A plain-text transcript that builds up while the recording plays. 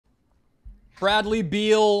Bradley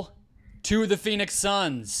Beal to the Phoenix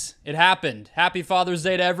Suns. It happened. Happy Father's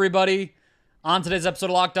Day to everybody. On today's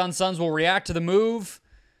episode of Locked On Suns, we'll react to the move,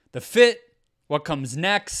 the fit, what comes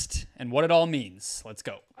next, and what it all means. Let's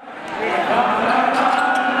go.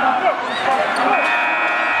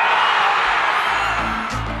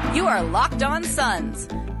 You are Locked On Suns,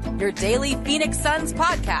 your daily Phoenix Suns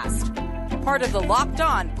podcast. Part of the Locked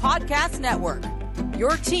On Podcast Network,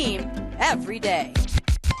 your team every day.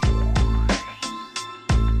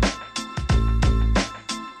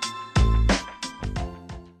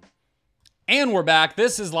 And we're back.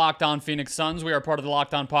 This is Locked On Phoenix Suns. We are part of the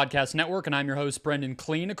Locked On Podcast Network, and I'm your host, Brendan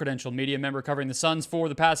Clean, a credentialed media member covering the Suns for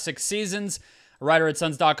the past 6 seasons, a writer at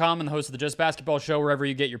Suns.com, and the host of the Just Basketball Show wherever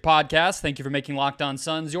you get your podcasts. Thank you for making Locked On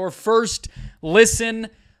Suns your first listen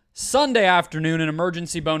Sunday afternoon, an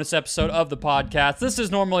emergency bonus episode of the podcast. This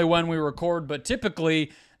is normally when we record, but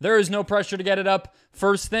typically there is no pressure to get it up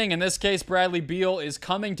first thing. In this case, Bradley Beal is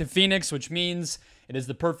coming to Phoenix, which means it is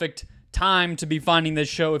the perfect time to be finding this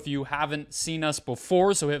show if you haven't seen us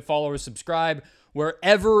before. So hit follow or subscribe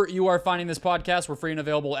wherever you are finding this podcast. We're free and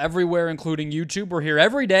available everywhere, including YouTube. We're here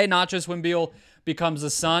every day, not just when Beal becomes a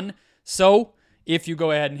Sun. So if you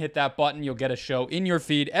go ahead and hit that button, you'll get a show in your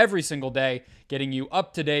feed every single day, getting you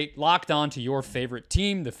up to date, locked on to your favorite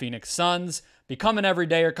team, the Phoenix Suns. Become an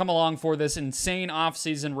everydayer. Come along for this insane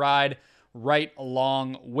offseason ride right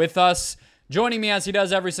along with us. Joining me as he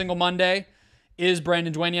does every single Monday is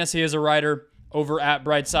Brandon Duenas. He is a writer over at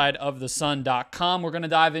brightsideofthesun.com. We're going to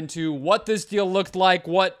dive into what this deal looked like,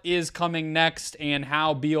 what is coming next, and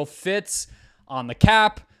how Beal fits on the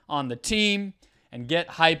cap, on the team, and get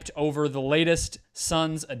hyped over the latest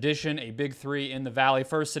Suns edition, a big three in the Valley.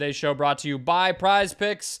 First, today's show brought to you by Prize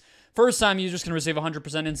Picks. First-time users can receive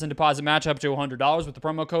 100% instant deposit match up to $100 with the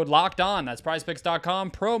promo code LOCKEDON. That's prizepicks.com,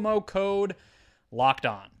 promo code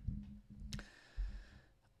LOCKEDON.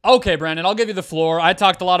 Okay, Brandon, I'll give you the floor. I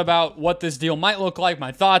talked a lot about what this deal might look like,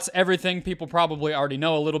 my thoughts, everything. People probably already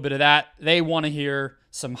know a little bit of that. They want to hear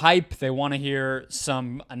some hype. They want to hear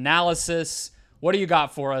some analysis. What do you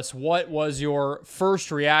got for us? What was your first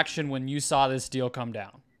reaction when you saw this deal come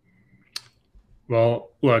down? Well,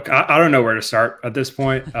 look, I don't know where to start at this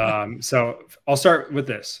point. So I'll start with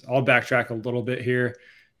this. I'll backtrack a little bit here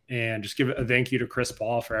and just give a thank you to Chris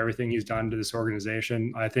Paul for everything he's done to this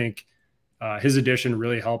organization. I think his addition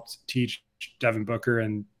really helped teach Devin Booker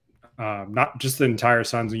and not just the entire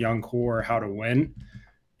Suns young core how to win.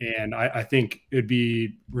 And I think it'd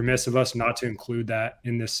be remiss of us not to include that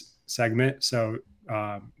in this segment. So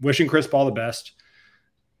wishing Chris Paul the best.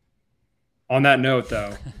 On that note,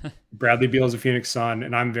 though, Bradley Beal is a Phoenix Sun,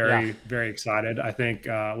 and I'm very excited. I think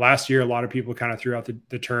last year a lot of people kind of threw out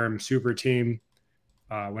the term super team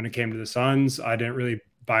when it came to the Suns. I didn't really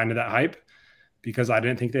buy into that hype because I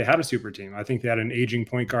didn't think they had a super team. I think they had an aging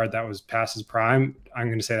point guard that was past his prime. I'm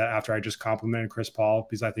going to say that after I just complimented Chris Paul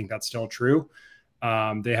because I think that's still true.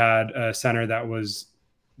 They had a center that was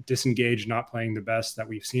disengaged, not playing the best that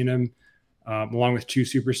we've seen him, along with 2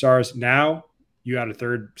 superstars. Now you add a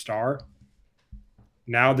 3rd star.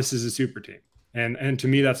 Now this is a super team. And to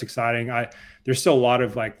me, that's exciting. There's still a lot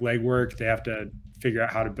of like legwork. They have to figure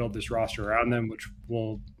out how to build this roster around them, which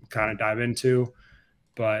we'll kind of dive into.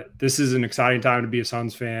 But this is an exciting time to be a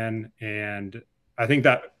Suns fan. And I think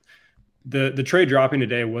that the trade dropping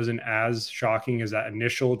today wasn't as shocking as that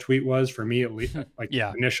initial tweet was for me, at least.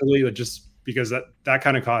 Initially, just because that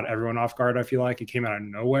kind of caught everyone off guard. I feel like it came out of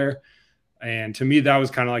nowhere. And to me, that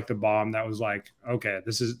was kind of like the bomb that was like, okay,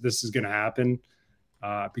 this is going to happen.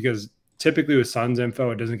 Because typically with Suns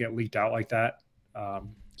info, it doesn't get leaked out like that.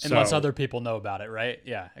 Unless other people know about it, right?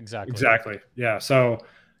 Yeah, exactly. Exactly. Yeah. So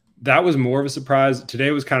that was more of a surprise.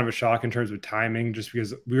 Today was kind of a shock in terms of timing, just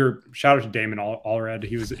because shout out to Damon Allred.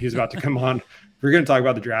 He was about to come on. We were going to talk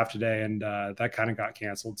about the draft today, and that kind of got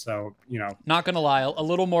canceled. So, not going to lie, a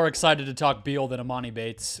little more excited to talk Beal than Amani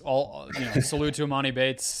Bates. Salute to Amani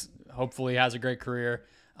Bates. Hopefully he has a great career.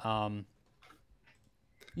 A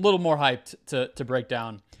little more hyped to break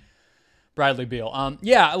down Bradley Beal.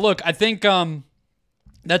 Look, I think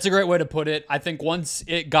that's a great way to put it. I think once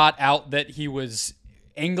it got out that he was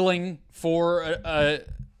angling for a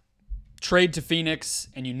trade to Phoenix,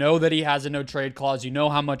 and that he has a no trade clause,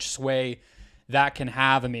 how much sway that can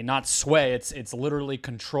have. I mean, not sway, it's literally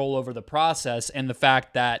control over the process. And the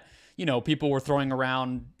fact that, people were throwing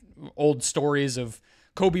around old stories of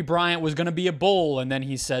Kobe Bryant was going to be a Bull, and then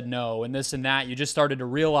he said no, and this and that. You just started to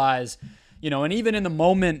realize, and even in the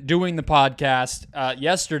moment doing the podcast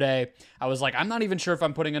yesterday, I was like, I'm not even sure if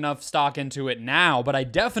I'm putting enough stock into it now, but I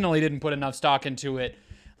definitely didn't put enough stock into it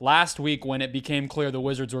last week when it became clear the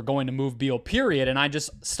Wizards were going to move Beal, period. And I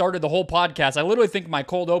just started the whole podcast. I literally think my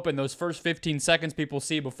cold open, those first 15 seconds people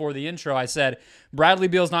see before the intro, I said, Bradley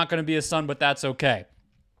Beal's not going to be a Sun, but that's okay.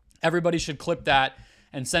 Everybody should clip that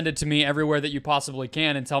and send it to me everywhere that you possibly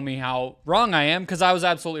can and tell me how wrong I am, because I was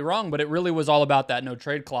absolutely wrong, but it really was all about that no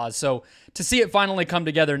trade clause. So to see it finally come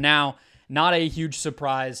together now, not a huge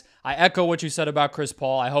surprise. I echo what you said about Chris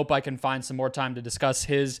Paul. I hope I can find some more time to discuss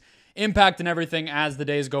his impact and everything as the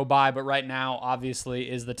days go by, but right now obviously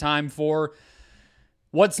is the time for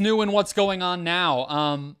what's new and what's going on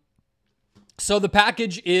now. So the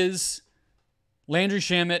package is Landry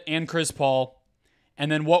Shamet and Chris Paul, and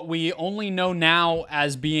then what we only know now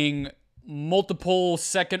as being multiple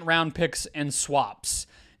second round picks and swaps.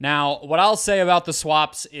 Now, what I'll say about the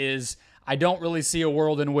swaps is I don't really see a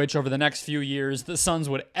world in which over the next few years the Suns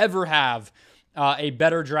would ever have a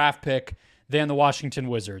better draft pick than the Washington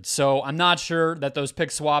Wizards. So I'm not sure that those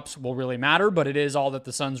pick swaps will really matter, but it is all that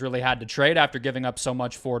the Suns really had to trade after giving up so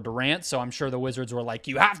much for Durant. So I'm sure the Wizards were like,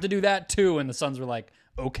 you have to do that too. And the Suns were like,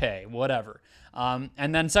 okay, whatever.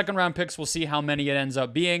 And then second round picks, we'll see how many it ends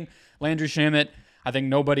up being. Landry Shamet, I think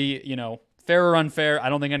nobody, fair or unfair, I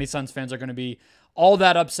don't think any Suns fans are going to be all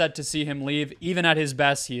that upset to see him leave. Even at his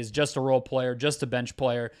best, he is just a role player, just a bench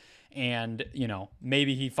player. And,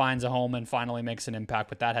 maybe he finds a home and finally makes an impact,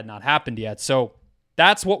 but that had not happened yet. So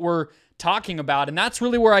that's what we're talking about. And that's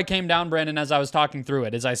really where I came down, Brandon, as I was talking through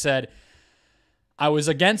it. As I said, I was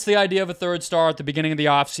against the idea of a third star at the beginning of the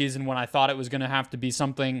offseason when I thought it was going to have to be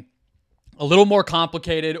something a little more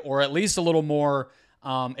complicated or at least a little more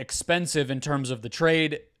expensive in terms of the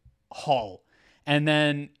trade haul. And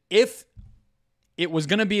then if it was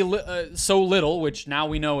going to be so little, which now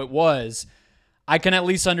we know it was, I can at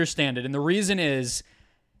least understand it. And the reason is,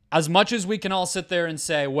 as much as we can all sit there and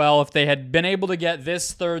say, well, if they had been able to get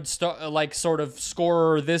this third sort of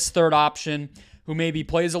scorer, this third option who maybe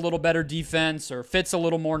plays a little better defense or fits a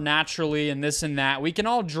little more naturally and this and that, we can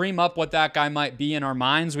all dream up what that guy might be in our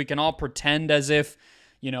minds. We can all pretend as if,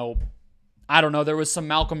 I don't know, there was some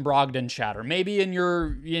Malcolm Brogdon chatter. Maybe in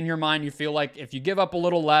your mind you feel like if you give up a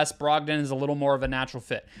little less, Brogdon is a little more of a natural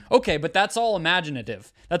fit. Okay, but that's all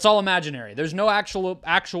imaginative. That's all imaginary. There's no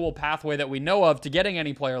actual pathway that we know of to getting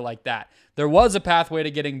any player like that. There was a pathway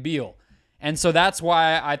to getting Beal. And so that's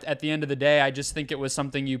why at the end of the day, I just think it was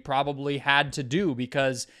something you probably had to do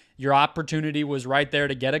because your opportunity was right there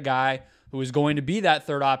to get a guy who was going to be that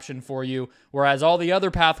third option for you, whereas all the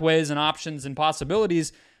other pathways and options and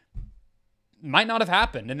possibilities might not have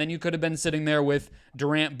happened. And then you could have been sitting there with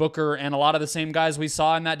Durant, Booker, and a lot of the same guys we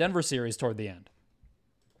saw in that Denver series toward the end.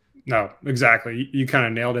 No, exactly. You kind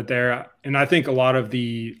of nailed it there. And I think a lot of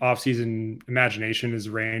the offseason imagination is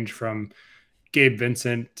ranged from Gabe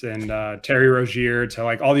Vincent and Terry Rozier to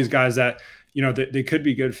like all these guys that, they could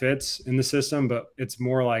be good fits in the system, but it's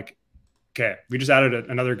more like, okay, we just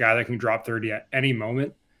added another guy that can drop 30 at any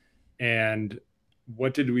moment. And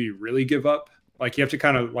what did we really give up? Like you have to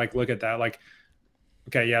kind of like look at that. Like,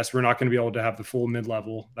 okay, yes, we're not going to be able to have the full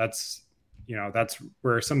mid-level. That's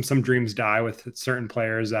where some dreams die with certain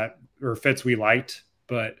players that or fits we liked.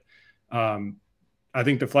 But I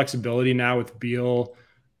think the flexibility now with Beal,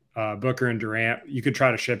 Booker, and Durant, you could try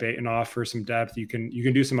to ship Ayton off for some depth. You can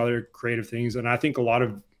do some other creative things. And I think a lot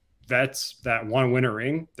of vets that want to win a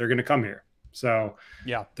ring, they're going to come here. So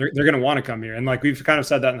yeah, they're going to want to come here. And like we've kind of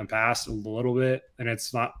said that in the past a little bit. And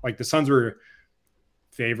it's not like the Suns were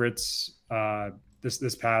favorites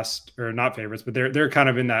this past, or not favorites, but they're kind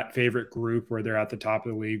of in that favorite group where they're at the top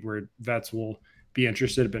of the league where vets will be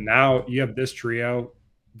interested. But now you have this trio,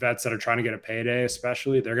 vets that are trying to get a payday,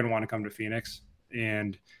 especially, they're going to want to come to Phoenix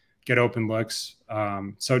and get open looks.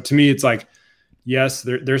 So to me, it's like, yes,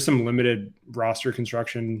 there's some limited roster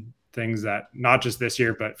construction things that not just this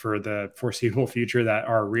year, but for the foreseeable future that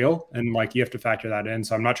are real. And like, you have to factor that in.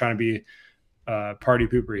 So I'm not trying to be party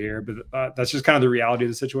pooper here, but that's just kind of the reality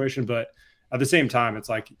of the situation. But at the same time, it's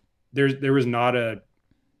like there was not a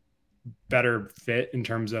better fit in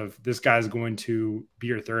terms of this guy's going to be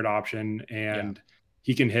your third option and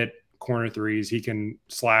he can hit corner threes, he can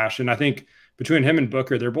slash. And I think between him and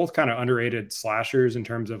Booker, they're both kind of underrated slashers in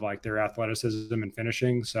terms of like their athleticism and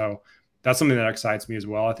finishing. So that's something that excites me as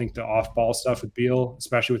well. I think the off-ball stuff with Beal,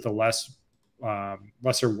 especially with the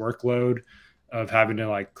lesser workload of having to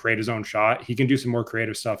like create his own shot, he can do some more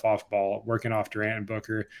creative stuff off ball, working off Durant and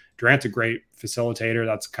Booker. Durant's a great facilitator.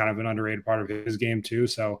 That's kind of an underrated part of his game too.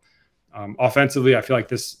 So offensively, I feel like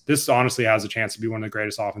this honestly has a chance to be one of the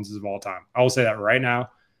greatest offenses of all time. I will say that right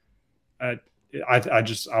now. I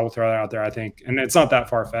will throw that out there, I think. And it's not that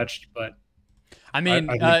far-fetched, but I mean,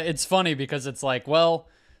 it's funny because it's like, well,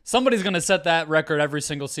 somebody's going to set that record every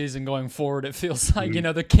single season going forward. It feels like,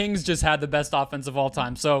 the Kings just had the best offense of all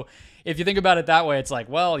time. So if you think about it that way, it's like,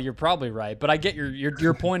 well, you're probably right. But I get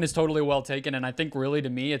your point is totally well taken. And I think really to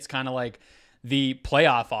me, it's kind of like the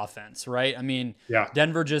playoff offense, right? I mean,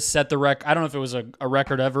 Denver just set the record. I don't know if it was a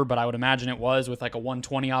record ever, but I would imagine it was, with like a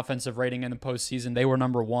 120 offensive rating in the postseason. They were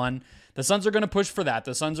number one. The Suns are going to push for that.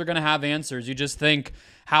 The Suns are going to have answers. You just think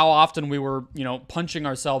how often we were, punching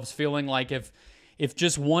ourselves, feeling like if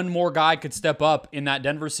just one more guy could step up in that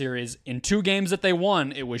Denver series, in 2 games that they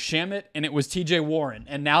won, it was Shamet and it was TJ Warren.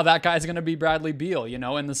 And now that guy's going to be Bradley Beal,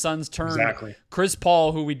 and the Suns turned Chris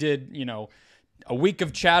Paul, who we did, a week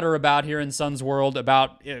of chatter about here in Suns World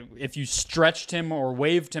about if you stretched him or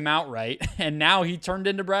waved him outright, and now he turned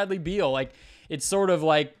into Bradley Beal. Like, it's sort of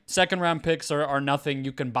like second-round picks are nothing.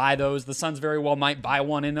 You can buy those. The Suns very well might buy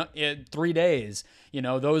one in 3 days.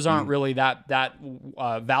 Those aren't really that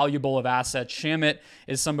valuable of assets. Shamet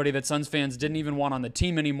is somebody that Suns fans didn't even want on the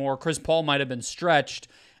team anymore. Chris Paul might have been stretched,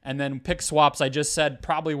 and then pick swaps, I just said,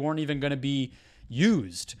 probably weren't even going to be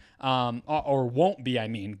used. Or won't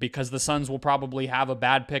be, because the Suns will probably have a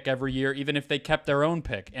bad pick every year, even if they kept their own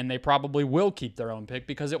pick, and they probably will keep their own pick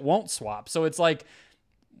because it won't swap. So it's like,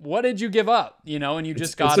 what did you give up? And you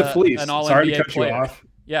just got an all NBA player.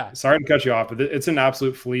 Yeah. Sorry to cut you off, but it's an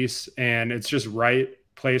absolute fleece, and it's just right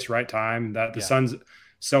place, right time that the Suns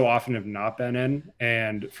so often have not been in.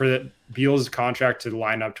 And for Beal's contract to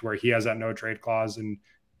line up to where he has that no trade clause and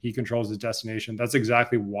he controls his destination, that's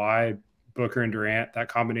exactly why Booker and Durant, that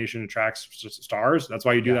combination attracts stars. That's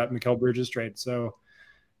why you do that Mikal Bridges trade. So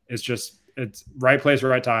it's right place,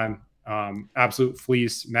 right time. Absolute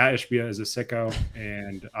fleece. Matt Ishbia is a sicko,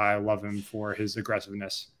 and I love him for his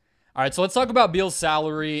aggressiveness. All right, so let's talk about Beal's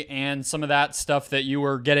salary and some of that stuff that you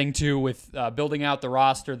were getting to with building out the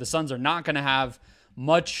roster. The Suns are not going to have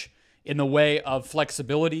much in the way of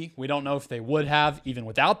flexibility. We don't know if they would have even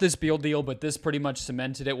without this Beal deal, but this pretty much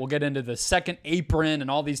cemented it. We'll get into the second apron and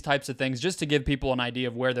all these types of things just to give people an idea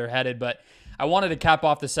of where they're headed. But I wanted to cap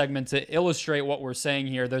off the segment to illustrate what we're saying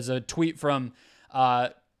here. There's a tweet from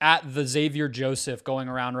at the Xavier Joseph going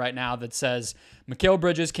around right now that says, Mikal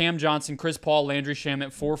Bridges, Cam Johnson, Chris Paul, Landry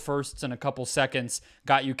Shamet, 4 firsts in a couple seconds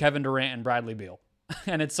got you Kevin Durant and Bradley Beal.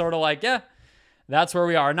 And it's sort of like, that's where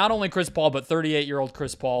we are. Not only Chris Paul, but 38-year-old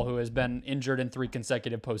Chris Paul, who has been injured in 3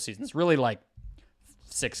 consecutive postseasons, really like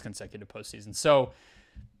 6 consecutive postseasons. So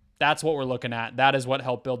that's what we're looking at. That is what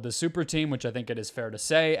helped build the super team, which I think it is fair to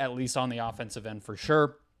say, at least on the offensive end for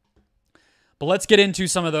sure. But let's get into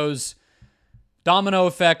some of those domino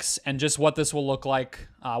effects and just what this will look like.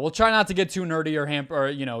 We'll try not to get too nerdy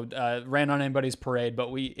or rain on anybody's parade, but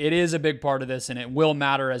it is a big part of this, and it will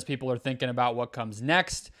matter as people are thinking about what comes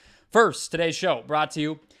next. First, today's show brought to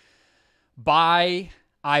you by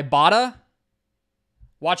Ibotta.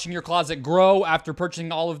 Watching your closet grow after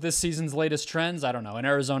purchasing all of this season's latest trends. I don't know. In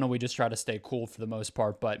Arizona, we just try to stay cool for the most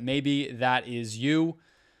part, but maybe that is you.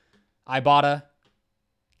 Ibotta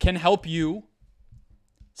can help you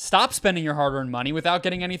stop spending your hard-earned money without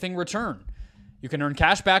getting anything returned. You can earn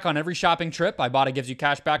cash back on every shopping trip. Ibotta gives you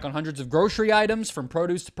cash back on hundreds of grocery items, from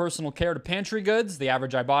produce to personal care to pantry goods. The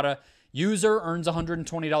average Ibotta user earns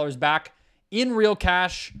 $120 back in real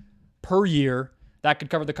cash per year. That could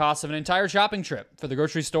cover the cost of an entire shopping trip for the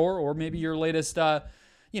grocery store, or maybe your latest,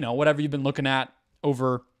 whatever you've been looking at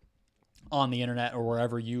over on the internet or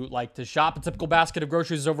wherever you like to shop. A typical basket of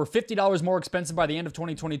groceries is over $50 more expensive by the end of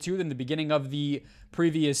 2022 than the beginning of the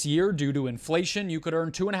previous year due to inflation. You could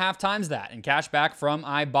earn 2.5 times that in cash back from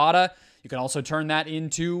Ibotta. You can also turn that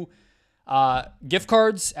into gift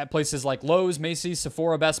cards at places like Lowe's, Macy's,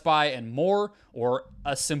 Sephora, Best Buy, and more, or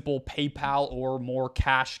a simple PayPal or more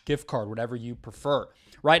cash gift card, whatever you prefer.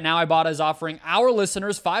 Right now, Ibotta is offering our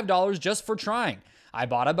listeners $5 just for trying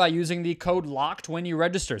Ibotta by using the code LOCKED when you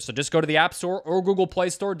register. So just go to the App Store or Google Play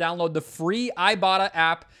Store, download the free Ibotta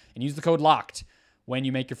app, and use the code LOCKED when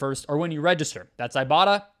you make your first, or when you register. That's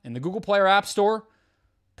Ibotta in the Google Play or App Store,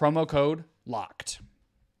 promo code LOCKED.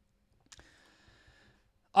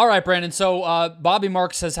 All right, Brandon. So Bobby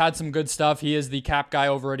Marks has had some good stuff. He is the cap guy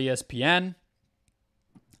over at ESPN.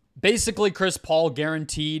 Basically, Chris Paul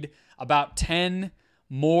guaranteed about 10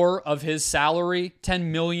 more of his salary, $10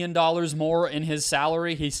 million more in his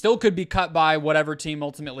salary. He still could be cut by whatever team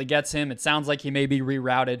ultimately gets him. It sounds like he may be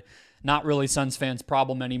rerouted. Not really Suns fans'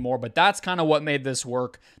 problem anymore, but that's kind of what made this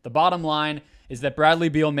work. The bottom line is that Bradley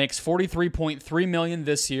Beal makes $43.3 million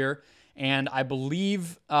this year, and I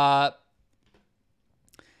believe I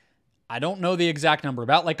don't know the exact number,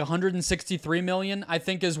 about like $163 million, I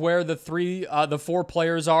think, is where the 4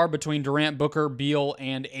 players are between Durant, Booker, Beal,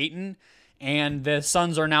 and Ayton. And the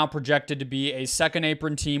Suns are now projected to be a second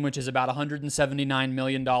apron team, which is about $179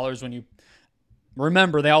 million when you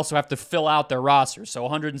remember they also have to fill out their roster. So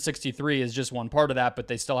 163 is just one part of that, but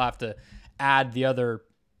they still have to add the other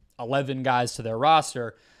 11 guys to their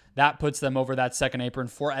roster. That puts them over that second apron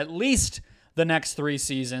for at least the next 3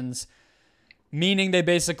 seasons, meaning they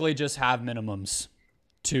basically just have minimums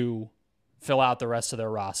to fill out the rest of their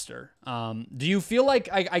roster. Do you feel like,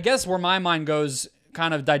 I guess where my mind goes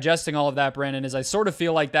kind of digesting all of that, Brandon, is I sort of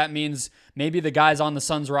feel like that means maybe the guys on the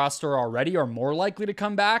Suns roster already are more likely to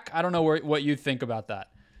come back. I don't know what you think about that.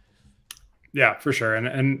 Yeah, for sure.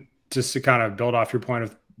 And just to kind of build off your point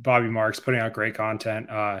of Bobby Marks putting out great content,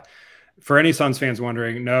 for any Suns fans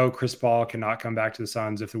wondering, no, Chris Paul cannot come back to the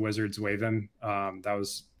Suns if the Wizards waive him.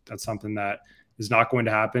 That's something that is not going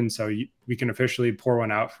to happen. So we can officially pour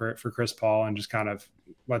one out for Chris Paul and just kind of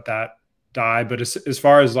let that die. But as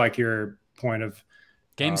far as like your point of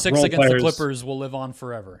Game 6 against the Clippers will live on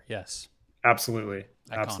forever. Yes, absolutely.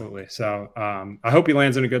 Iconic. Absolutely. So I hope he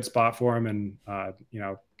lands in a good spot for him. And,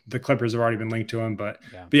 the Clippers have already been linked to him, but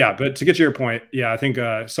to get to your point, I think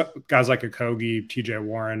guys like Okogie, TJ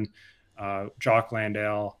Warren, Jock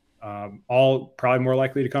Landale, all probably more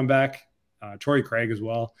likely to come back. Torrey Craig as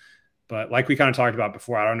well. But like we kind of talked about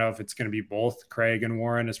before, I don't know if it's going to be both Craig and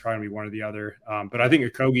Warren. It's probably going to be one or the other. But I think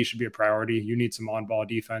Okogie should be a priority. You need some on-ball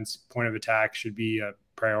defense. Point of attack should be a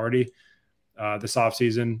priority this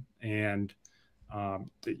offseason. And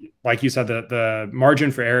like you said, the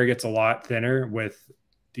margin for error gets a lot thinner with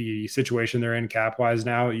the situation they're in cap-wise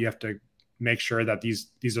now. You have to make sure that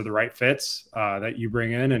these are the right fits that you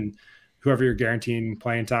bring in, and whoever you're guaranteeing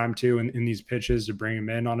playing time to in these pitches to bring them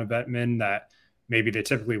in on a vet min that maybe they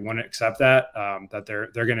typically wouldn't accept that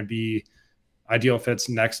they're going to be ideal fits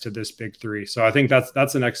next to this big 3. So I think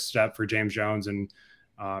that's the next step for James Jones and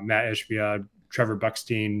Matt Ishbia, Trevor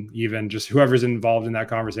Buckstein, even just whoever's involved in that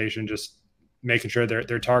conversation, just making sure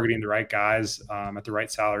they're targeting the right guys at the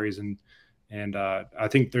right salaries. And I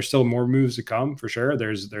think there's still more moves to come for sure.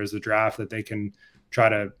 There's the draft that they can try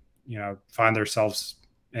to, find themselves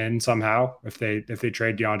in somehow if they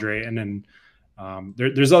trade DeAndre Ayton, and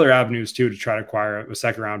there's other avenues too to try to acquire a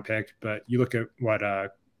second round pick. But you look at what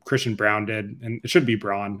Christian Brown did, and it should be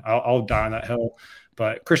Braun. I'll die on that hill,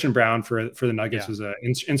 but Christian Brown for the Nuggets was an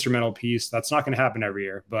instrumental piece. That's not going to happen every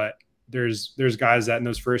year, but there's guys that in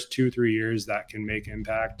those first 2-3 years that can make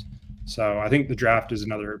impact. So I think the draft is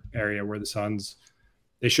another area where the Suns,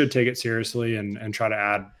 they should take it seriously and try to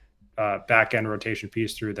add back end rotation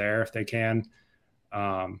piece through there if they can.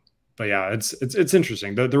 But yeah, it's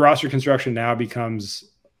interesting. The roster construction now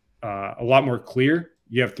becomes a lot more clear.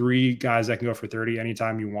 You have 3 guys that can go for 30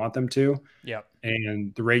 anytime you want them to. Yep.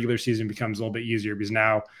 And the regular season becomes a little bit easier because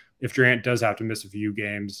now if Durant does have to miss a few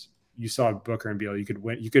games, you saw Booker and Beal, you could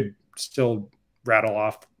win. You could still rattle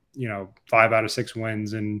off, 5 out of 6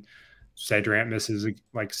 wins and say Durant misses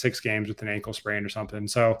like 6 games with an ankle sprain or something.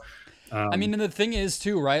 So, and the thing is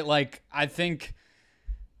too, right? Like, I think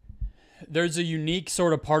there's a unique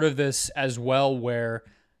sort of part of this as well where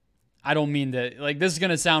I don't mean to, like, this is going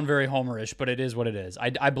to sound very homerish, but it is what it is.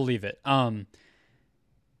 I believe it.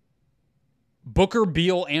 Booker,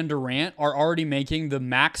 Beal, and Durant are already making the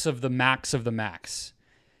max of the max of the max.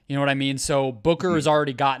 You know what I mean? So Booker has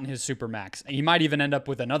already gotten his super max. He might even end up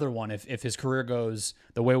with another one if his career goes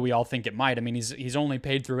the way we all think it might. I mean, he's only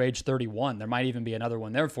paid through age 31. There might even be another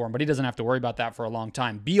one there for him, but he doesn't have to worry about that for a long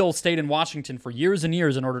time. Beal stayed in Washington for years and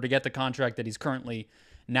years in order to get the contract that he's currently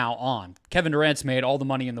now on. Kevin Durant's made all the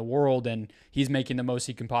money in the world, and he's making the most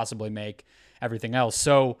he can possibly make, everything else.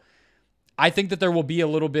 So I think that there will be a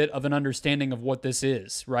little bit of an understanding of what this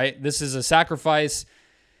is, right? This is a sacrifice.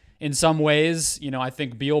 In some ways, I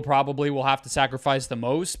think Beal probably will have to sacrifice the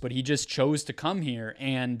most, but he just chose to come here.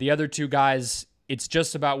 And the other 2 guys, it's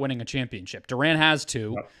just about winning a championship. Durant has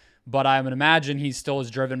 2, but I would imagine he still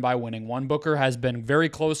is driven by winning one. Booker has been very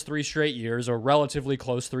close 3 straight years, or relatively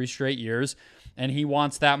close 3 straight years, and he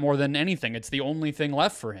wants that more than anything. It's the only thing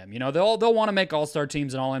left for him. They'll want to make all-star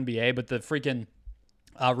teams and all-NBA, but the freaking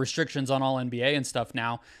restrictions on all NBA and stuff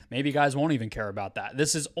now, maybe guys won't even care about that.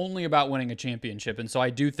 This is only about winning a championship. And so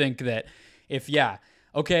I do think that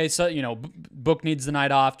Book needs the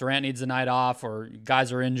night off, Durant needs the night off, or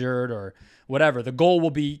guys are injured or whatever, the goal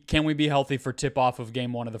will be, can we be healthy for tip-off of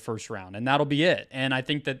game 1 of the first round? And that'll be it. And I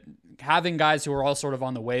think that having guys who are all sort of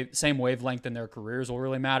on the same wavelength in their careers will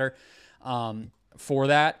really matter for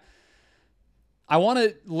that. I want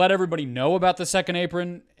to let everybody know about the second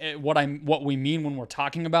apron, what we mean when we're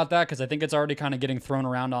talking about that, because I think it's already kind of getting thrown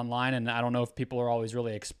around online, and I don't know if people are always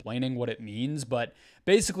really explaining what it means. But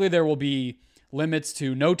basically, there will be limits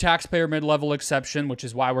to no taxpayer mid-level exception, which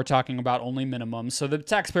is why we're talking about only minimums. So the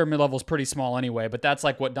taxpayer mid-level is pretty small anyway, but that's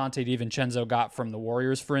like what Dante DiVincenzo got from the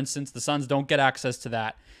Warriors, for instance. The Suns don't get access to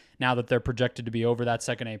that now that they're projected to be over that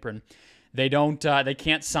second apron. They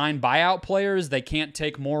can't sign buyout players. They can't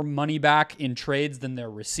take more money back in trades than they're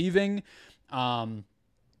receiving. I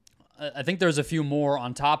think there's a few more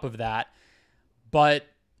on top of that, but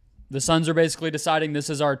the Suns are basically deciding this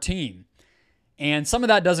is our team. And some of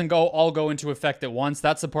that doesn't all go into effect at once.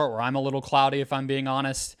 That's the part where I'm a little cloudy, if I'm being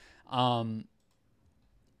honest. But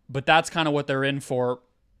that's kind of what they're in for,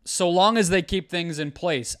 so long as they keep things in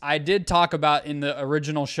place. I did talk about in the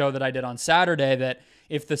original show that I did on Saturday that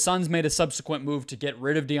if the Suns made a subsequent move to get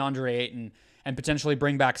rid of DeAndre Ayton and potentially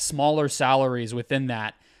bring back smaller salaries within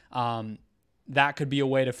that, that could be a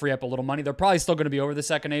way to free up a little money. They're probably still going to be over the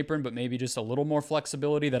second apron, but maybe just a little more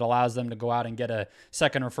flexibility that allows them to go out and get a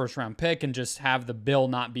second or first round pick and just have the bill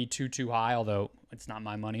not be too high, although it's not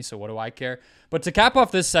my money, so what do I care? But to cap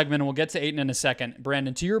off this segment, and we'll get to Ayton in a second,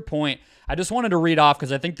 Brandon, to your point, I just wanted to read off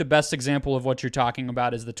because I think the best example of what you're talking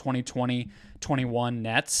about is the 2020-21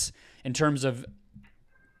 Nets in terms of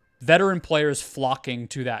veteran players flocking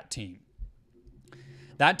to that team.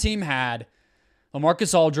 That team had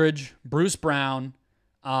LaMarcus Aldridge, Bruce Brown,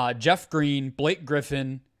 Jeff Green, Blake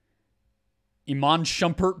Griffin, Iman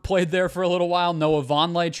Shumpert played there for a little while, Noah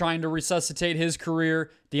Vonleh trying to resuscitate his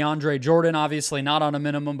career, DeAndre Jordan, obviously not on a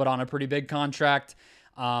minimum, but on a pretty big contract,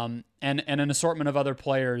 and an assortment of other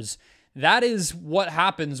players. That is what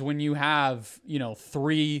happens when you have,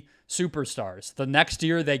 three superstars. The next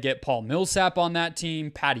year, they get Paul Millsap on that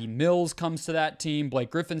team. Patty Mills comes to that team.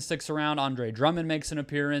 Blake Griffin sticks around. Andre Drummond makes an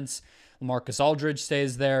appearance. Marcus Aldridge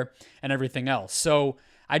stays there, and everything else. So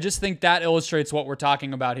I just think that illustrates what we're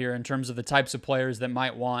talking about here in terms of the types of players that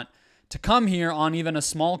might want to come here on even a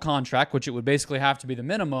small contract, which it would basically have to be the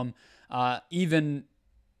minimum, even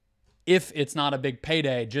if it's not a big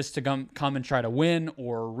payday, just to come and try to win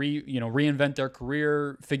or reinvent their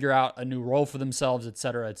career, figure out a new role for themselves, et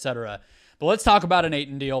cetera, et cetera. But let's talk about an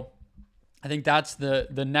Ayton deal. I think that's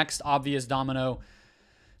the next obvious domino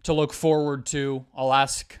to look forward to. I'll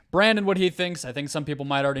ask Brandon what he thinks. I think some people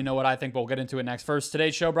might already know what I think, but we'll get into it next. First,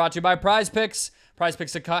 today's show brought to you by Prize Picks. Prize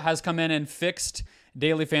Picks has come in and fixed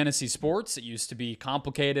daily fantasy sports. It used to be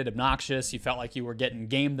complicated, obnoxious. You felt like you were getting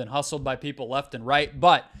gamed and hustled by people left and right,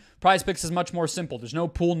 but Prize Picks is much more simple. There's no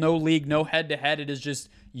pool, no league, no head-to-head. It is just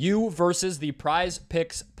you versus the Prize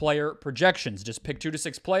Picks player projections. Just pick 2 to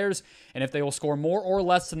 6 players, and if they will score more or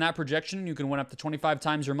less than that projection, you can win up to 25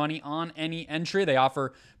 times your money on any entry. They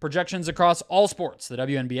offer projections across all sports. The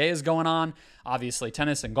WNBA is going on. Obviously,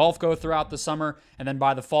 tennis and golf go throughout the summer, and then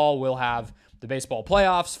by the fall, we'll have the baseball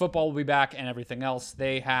playoffs. Football will be back, and everything else.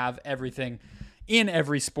 They have everything in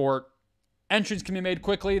every sport. Entries can be made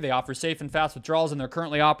quickly. They offer safe and fast withdrawals, and they're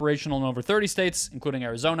currently operational in over 30 states, including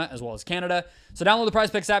Arizona, as well as Canada. So download the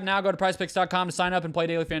PrizePicks app now. Go to prizepicks.com to sign up and play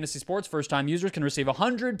daily fantasy sports. First-time users can receive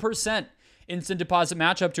 100% instant deposit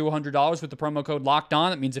match up to $100 with the promo code LOCKEDON.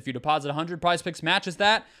 That means if you deposit 100, PrizePicks matches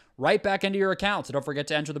that right back into your account. So don't forget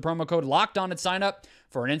to enter the promo code LOCKEDON at sign up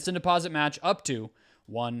for an instant deposit match up to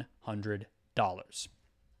 $100.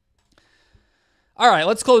 All right,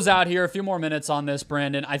 let's close out here. A few more minutes on this,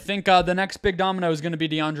 Brandon. I think the next big domino is going to be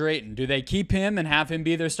DeAndre Ayton. Do they keep him and have him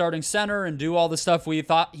be their starting center and do all the stuff we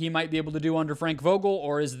thought he might be able to do under Frank Vogel,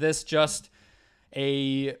 or is this just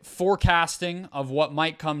a forecasting of what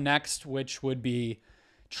might come next, which would be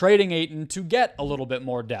trading Ayton to get a little bit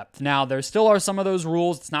more depth? Now, there still are some of those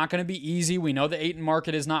rules. It's not going to be easy. We know the Ayton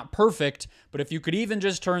market is not perfect, but if you could even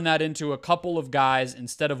just turn that into a couple of guys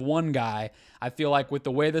instead of one guy, I feel like with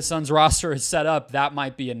the way the Suns roster is set up, that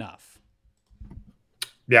might be enough.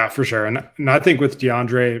 Yeah, for sure. And I think with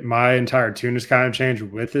DeAndre, my entire tune has kind of changed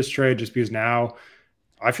with this trade, just because now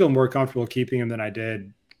I feel more comfortable keeping him than I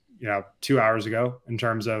did, 2 hours ago, in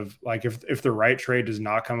terms of like, if the right trade does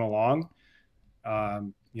not come along,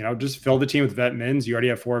 just fill the team with vet mins. You already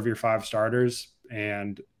have 4 of your 5 starters.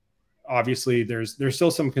 And obviously there's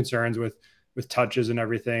still some concerns with touches and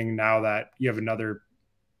everything now that you have another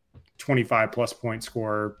 25 plus point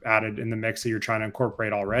scorer added in the mix that you're trying to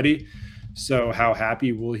incorporate already. So how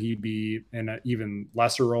happy will he be in an even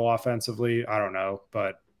lesser role offensively? I don't know.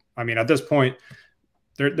 But I mean, at this point,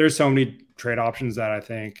 there's so many trade options that I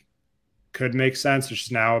think could make sense. It's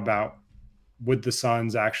just now about, would the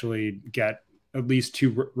Suns actually get at least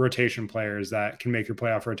 2 rotation players that can make your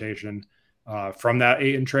playoff rotation from that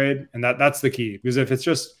Ayton trade? And that's the key, because if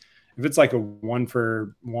it's like a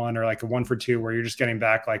 1-for-1 or like a 1-for-2 where you're just getting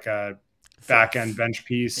back like a back end bench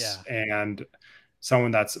piece and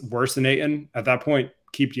someone that's worse than Ayton, at that point,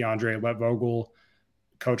 keep DeAndre, let Vogel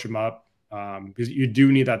coach him up. because you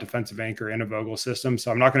do need that defensive anchor in a Vogel system.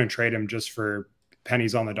 So I'm not going to trade him just for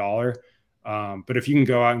pennies on the dollar. But if you can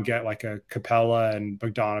go out and get like a Capella and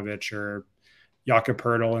Bogdanovich or Jakob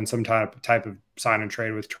Poeltl and some type of sign and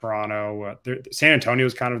trade with Toronto, San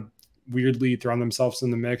Antonio's kind of weirdly thrown themselves in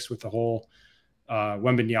the mix with the whole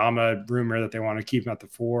Wembanyama rumor that they want to keep him at the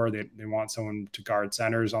 4. They want someone to guard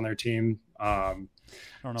centers on their team. I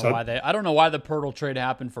don't know why the Poeltl trade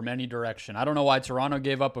happened from any direction. I don't know why Toronto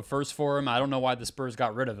gave up a first for him. I don't know why the Spurs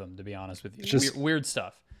got rid of him, to be honest with you. Just weird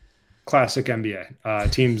stuff. Classic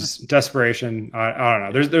NBA teams desperation. I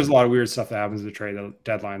don't know. There's a lot of weird stuff that happens at the trade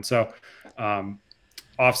deadline. So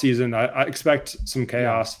off season, I expect some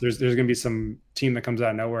chaos. There's going to be some team that comes out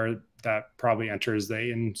of nowhere that probably enters the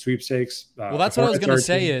Ayton sweepstakes. Well, that's what I was going to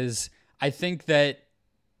say is I think that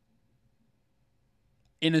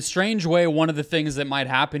in a strange way, one of the things that might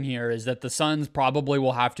happen here is that the Suns probably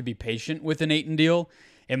will have to be patient with an Ayton deal.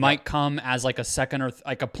 It might come as like a second or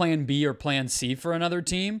like a plan B or plan C for another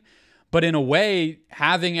team. But in a way,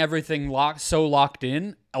 having everything locked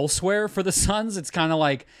in elsewhere for the Suns, it's kind of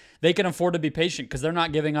like they can afford to be patient because they're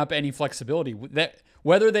not giving up any flexibility.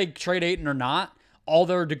 Whether they trade Ayton or not, all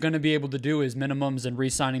they're going to be able to do is minimums and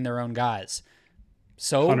re-signing their own guys.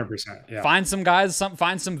 So 100%, yeah. Find some guys,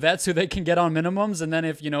 find some vets who they can get on minimums. And then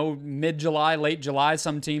if, mid-July, late July,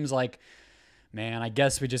 some teams like, man, I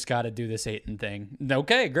guess we just got to do this Ayton thing.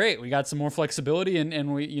 Okay, great. We got some more flexibility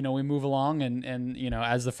and we move along and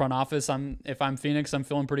as the front office, if I'm Phoenix, I'm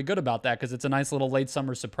feeling pretty good about that because it's a nice little late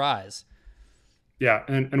summer surprise. Yeah,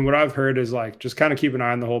 and what I've heard is like just kind of keep an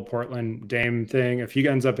eye on the whole Portland Dame thing. If he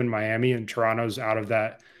ends up in Miami and Toronto's out of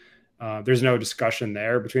that, there's no discussion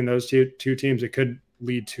there between those two teams. It could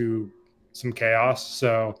lead to some chaos.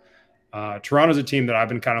 So Toronto's a team that I've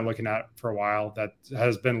been kind of looking at for a while that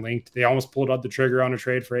has been linked. They almost pulled out the trigger on a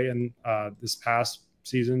trade for Ayton this past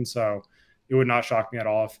season. So it would not shock me at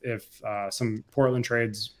all if some Portland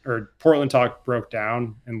trades or Portland talk broke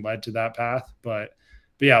down and led to that path. But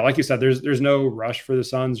yeah, like you said, there's no rush for the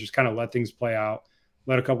Suns. Just kind of let things play out,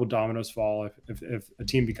 let a couple dominoes fall. If a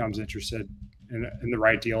team becomes interested in the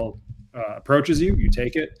right deal approaches you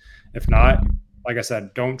take it. If not, like I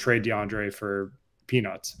said, don't trade DeAndre for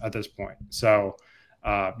peanuts at this point. So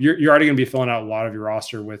you're already going to be filling out a lot of your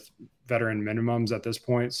roster with veteran minimums at this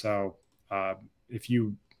point. So if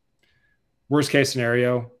you worst case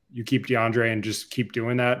scenario, you keep DeAndre and just keep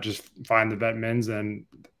doing that, just find the vet mins, then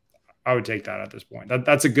I would take that at this point.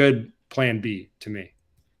 That's a good plan B to me.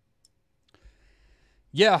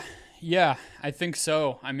 Yeah, I think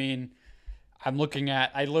so. I mean, I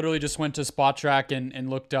literally just went to Spot Track and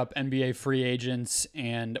looked up NBA free agents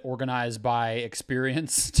and organized by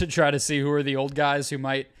experience to try to see who are the old guys who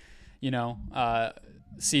might,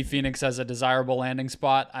 see Phoenix as a desirable landing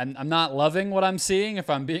spot. I'm not loving what I'm seeing, if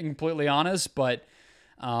I'm being completely honest, but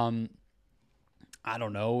I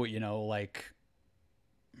don't know, like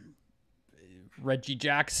Reggie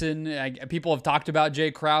Jackson. People have talked about Jay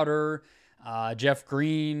Crowder, Jeff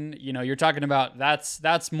Green. You're talking about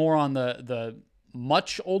that's more on the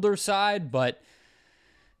much older side, but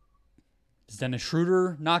does Dennis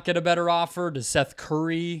Schroeder not get a better offer? Does Seth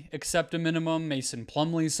Curry accept a minimum? Mason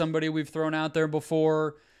Plumlee's somebody we've thrown out there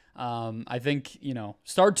before. I think,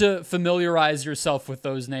 start to familiarize yourself with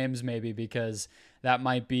those names maybe, because that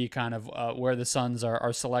might be kind of where the Suns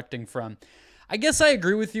are selecting from. I guess I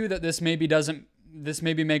agree with you that this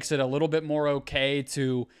maybe makes it a little bit more okay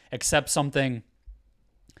to accept something,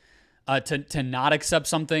 to not accept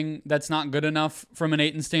something that's not good enough from an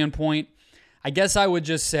Ayton standpoint. I guess I would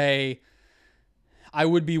just say I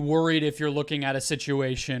would be worried if you're looking at a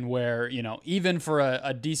situation where, even for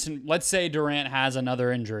a decent, let's say Durant has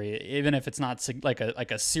another injury, even if it's not like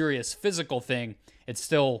a serious physical thing, it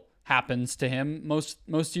still happens to him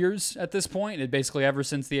most years at this point. It basically ever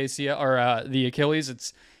since the ACL or the Achilles,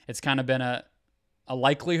 it's kind of been a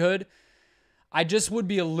likelihood. I just would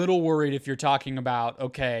be a little worried if you're talking about,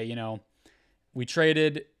 okay, we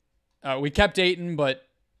kept Ayton, but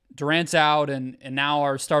Durant's out, and now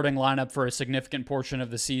our starting lineup for a significant portion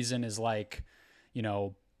of the season is like,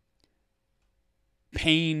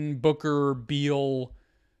 Payne, Booker, Beal.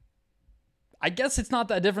 I guess it's not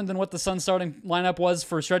that different than what the Suns starting lineup was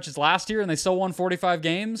for stretches last year, and they still won 45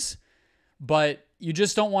 games. But you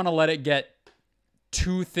just don't want to let it get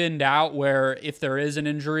too thinned out where if there is an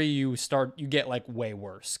injury, you get like way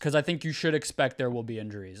worse. Because I think you should expect there will be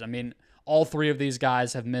injuries. I mean, all three of these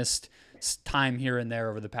guys have missed time here and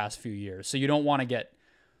there over the past few years. So you don't want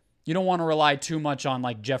to rely too much on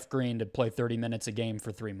like Jeff Green to play 30 minutes a game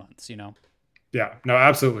for 3 months, Yeah, no,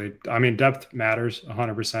 absolutely. I mean, depth matters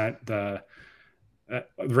 100%.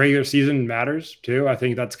 regular season matters too. I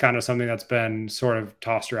think that's kind of something that's been sort of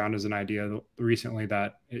tossed around as an idea recently,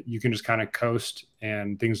 that you can just kind of coast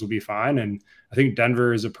and things will be fine. And I think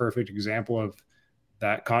Denver is a perfect example of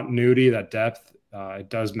that continuity, that depth. It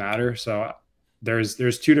does matter. So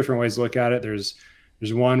there's two different ways to look at it. There's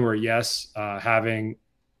one where, yes, having,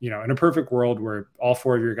 in a perfect world where all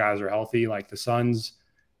four of your guys are healthy, like the Suns,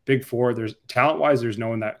 big four, there's talent wise, there's no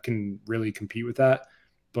one that can really compete with that.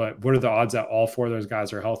 But what are the odds that all four of those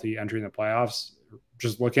guys are healthy entering the playoffs?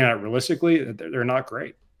 Just looking at it realistically, they're not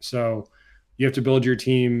great. So you have to build your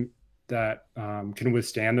team that can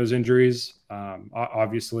withstand those injuries.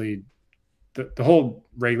 Obviously, the whole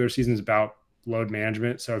regular season is about load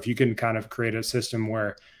management. So if you can kind of create a system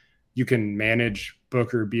where you can manage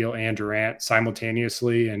Booker, Beal, and Durant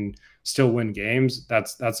simultaneously and still win games,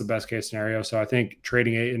 that's the best case scenario. So I think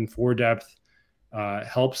trading Ayton for depth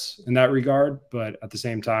helps in that regard, but at the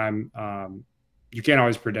same time, you can't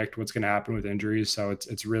always predict what's going to happen with injuries. So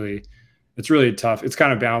it's really tough. It's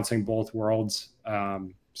kind of balancing both worlds.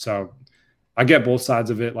 So I get both sides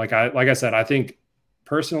of it. Like I said, I think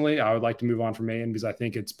personally, I would like to move on from Ayton because I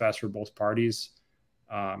think it's best for both parties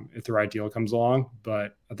if the right deal comes along.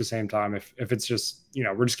 But at the same time, if it's just,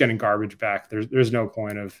 we're just getting garbage back, there's no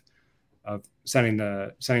point of sending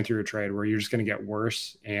through a trade where you're just going to get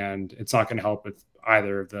worse, and it's not going to help with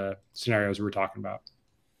either of the scenarios we're talking about.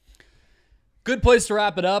 Good place to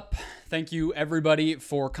wrap it up. Thank you, everybody,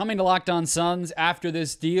 for coming to Locked On Suns after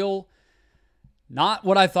this deal. Not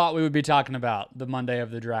what I thought we would be talking about the Monday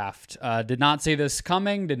of the draft. Did not see this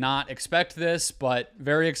coming, did not expect this, but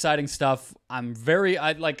very exciting stuff. I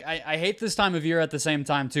hate this time of year at the same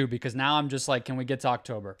time too, because now I'm just like, can we get to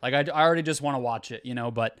October? Like I already just want to watch it,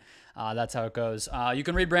 but that's how it goes. You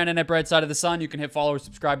can read Brandon at Bright Side of the Sun. You can hit follow or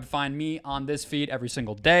subscribe to find me on this feed every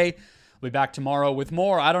single day. We'll be back tomorrow with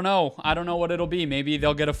more. I don't know what it'll be. Maybe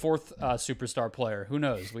they'll get a fourth superstar player. Who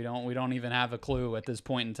knows? We don't even have a clue at this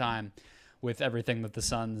point in time with everything that the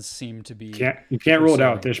Suns seem to be. You can't rule it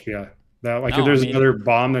out with Ishbia. If there's another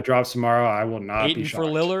bomb that drops tomorrow, I will not be shocked. For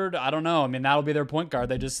Lillard, I don't know. I mean, that'll be their point guard.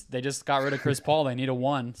 They just got rid of Chris Paul. They need a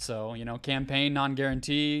one. So, campaign,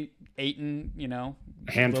 non-guarantee, Ayton,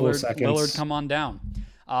 a handful of seconds. Lillard, come on down.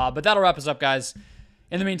 But that'll wrap us up, guys.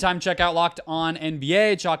 In the meantime, check out Locked On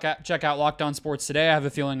NBA. Check out Locked On Sports Today. I have a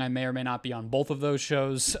feeling I may or may not be on both of those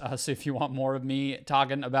shows. So if you want more of me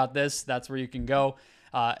talking about this, that's where you can go.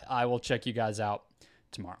 I will check you guys out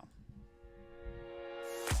tomorrow.